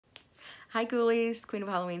Hi ghoulies, Queen of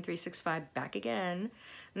Halloween 365 back again.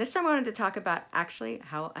 And this time I wanted to talk about actually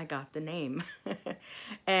how I got the name.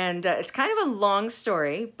 And it's kind of a long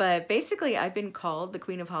story, but basically I've been called the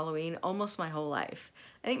Queen of Halloween almost my whole life.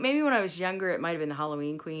 I think maybe when I was younger it might have been the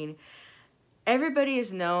Halloween Queen. Everybody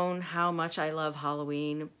has known how much I love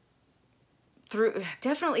Halloween, through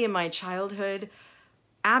definitely in my childhood,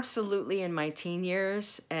 absolutely in my teen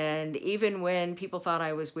years, and even when people thought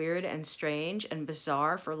I was weird and strange and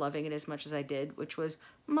bizarre for loving it as much as I did, which was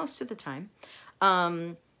most of the time,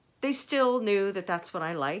 they still knew that that's what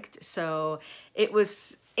I liked. So it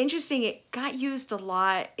was interesting. It got used a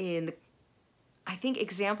lot in, I think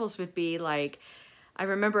examples would be like, I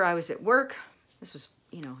remember I was at work. This was,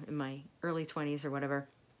 you know, in my early 20s or whatever.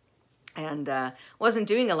 And wasn't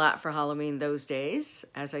doing a lot for Halloween those days,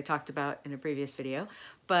 as I talked about in a previous video.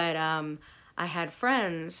 But I had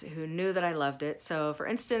friends who knew that I loved it. So for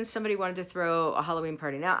instance, somebody wanted to throw a Halloween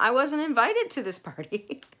party. Now, I wasn't invited to this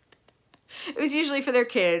party. It was usually for their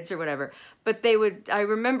kids or whatever. But they would, I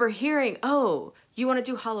remember hearing, oh, you want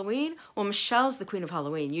to do Halloween? Well, Michelle's the Queen of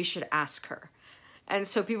Halloween. You should ask her. And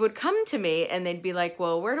so people would come to me and they'd be like,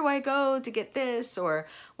 well, where do I go to get this? Or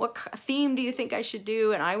what theme do you think I should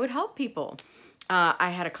do? And I would help people.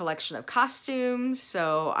 I had a collection of costumes,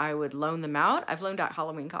 so I would loan them out. I've loaned out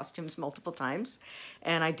Halloween costumes multiple times.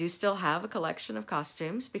 And I do still have a collection of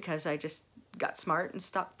costumes because I just got smart and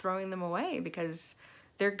stopped throwing them away because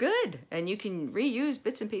they're good and you can reuse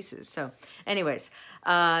bits and pieces. So anyways,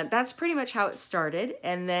 that's pretty much how it started.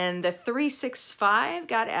 And then the 365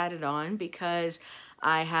 got added on because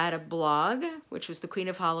I had a blog, which was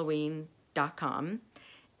thequeenofhalloween.com.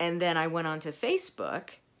 And then I went on to Facebook,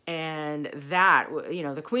 and that, you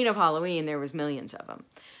know, the Queen of Halloween, there was millions of them.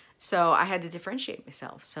 So I had to differentiate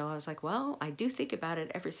myself. So I was like, well, I do think about it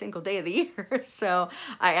every single day of the year. So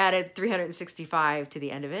I added 365 to the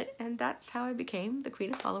end of it, and that's how I became the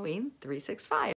Queen of Halloween 365.